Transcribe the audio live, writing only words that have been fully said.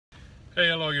Hey,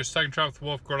 hello, you're stuck in traffic with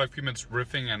Wolf. Go like a few minutes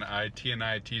riffing on IT and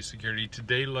IT security.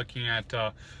 Today looking at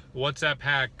WhatsApp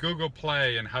hack, Google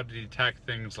Play, and how to detect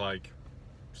things like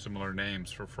similar names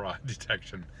for fraud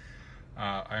detection.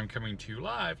 I'm coming to you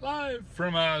live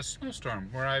from a snowstorm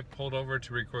where I pulled over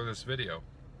to record this video.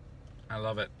 I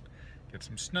love it. Get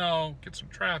some snow, get some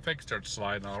traffic, start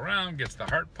sliding all around, gets the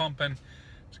heart pumping.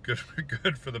 It's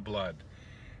good for the blood.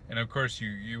 And of course,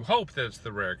 you hope that it's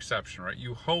the rare exception, right?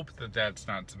 You hope that that's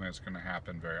not something that's going to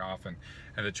happen very often,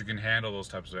 and that you can handle those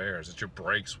types of errors, that your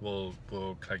brakes will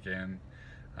click in,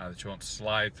 that you won't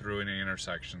slide through any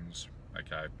intersections,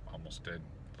 like I almost did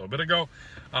a little bit ago,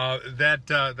 that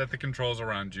the controls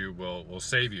around you will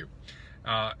save you.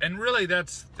 And really,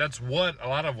 that's what a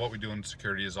lot of what we do in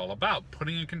security is all about,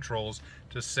 putting in controls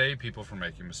to save people from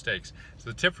making mistakes. So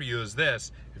the tip for you is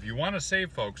this: if you want to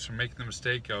save folks from making the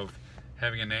mistake of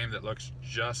having a name that looks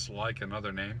just like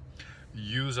another name,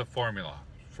 use a formula.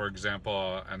 For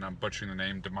example, and I'm butchering the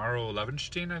name, Damerau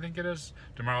Levenshtein, I think it is.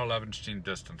 Damerau Levenshtein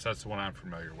distance. That's the one I'm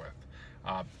familiar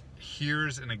with.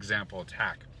 Here's an example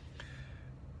attack.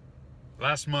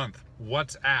 Last month,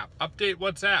 WhatsApp, update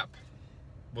WhatsApp,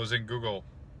 was in Google.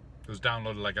 It was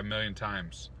downloaded like 1 million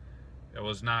times. It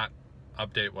was not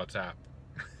update WhatsApp.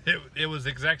 It was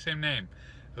the exact same name.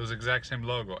 It was the exact same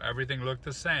logo. Everything looked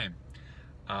the same.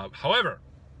 However,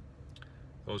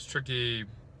 those tricky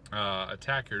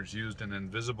attackers used an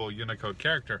invisible Unicode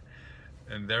character,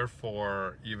 and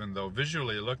therefore, even though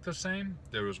visually it looked the same,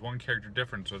 there was one character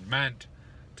difference. It meant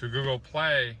to Google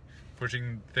Play,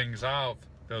 pushing things out,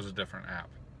 that was a different app.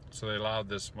 So they allowed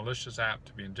this malicious app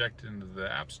to be injected into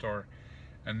the App Store,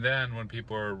 and then when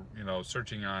people were,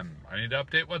 searching on, I need to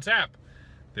update WhatsApp,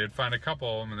 they'd find a couple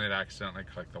of them and they'd accidentally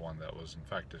click the one that was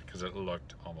infected because it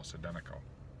looked almost identical.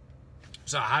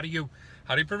 So how do you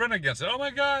prevent against it? Oh my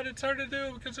God, it's hard to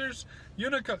do because there's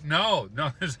Unicode. No,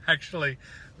 there's actually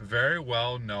very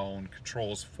well-known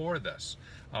controls for this.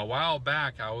 A while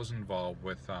back, I was involved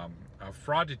with a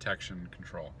fraud detection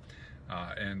control,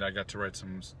 and I got to write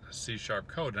some C#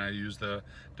 code, and I used the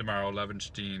Damerau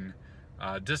Levenshtein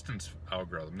distance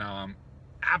algorithm. Now I'm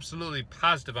absolutely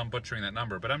positive I'm butchering that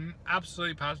number, but I'm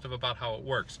absolutely positive about how it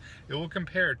works. It will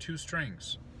compare two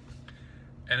strings,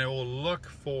 and it will look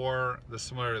for the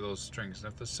similarity of those strings.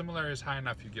 And if the similarity is high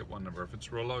enough, you get one number. If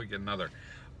it's real low, you get another.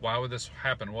 Why would this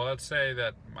happen? Well, let's say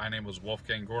that my name was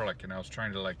Wolfgang Gorlick, and I was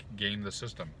trying to game the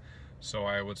system. So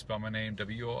I would spell my name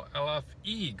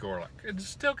W-O-L-F-E Gorlick. It's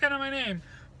still kind of my name,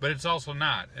 but it's also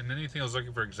not. And anything I was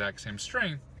looking for exact same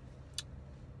string,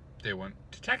 they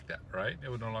wouldn't detect that, right? It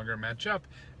would no longer match up,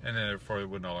 and therefore it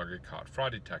would no longer get caught.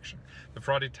 Fraud detection. The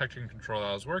fraud detection control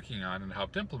I was working on and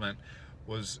helped implement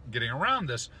was getting around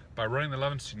this by running the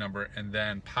Levenshtein number and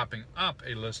then popping up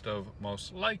a list of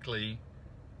most likely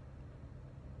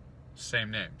same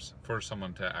names for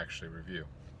someone to actually review.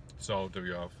 So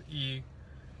WFE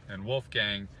and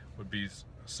Wolfgang would be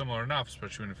similar enough,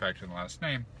 especially when in fact in the last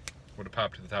name, would have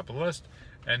popped to the top of the list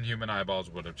and human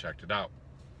eyeballs would have checked it out.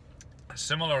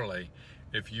 Similarly,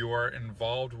 if you are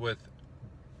involved with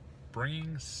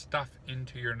bringing stuff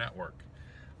into your network,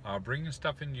 bringing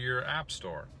stuff into your app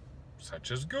store,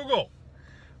 such as Google,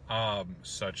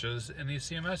 such as any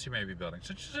CMS you may be building,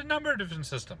 such as a number of different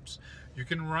systems, you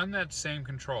can run that same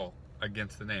control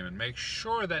against the name and make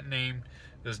sure that name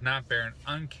does not bear an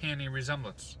uncanny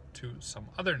resemblance to some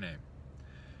other name.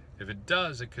 If it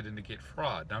does, it could indicate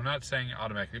fraud. Now, I'm not saying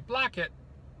automatically block it.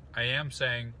 I am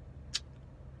saying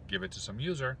give it to some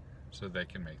user so they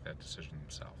can make that decision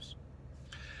themselves.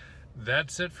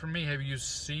 That's it for me. Have you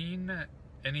seen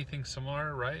anything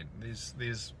similar, right?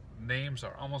 These names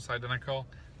are almost identical,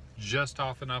 just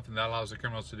off enough, and that allows the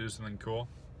criminals to do something cool.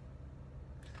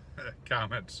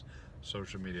 Comments,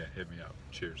 social media, hit me up.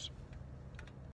 Cheers.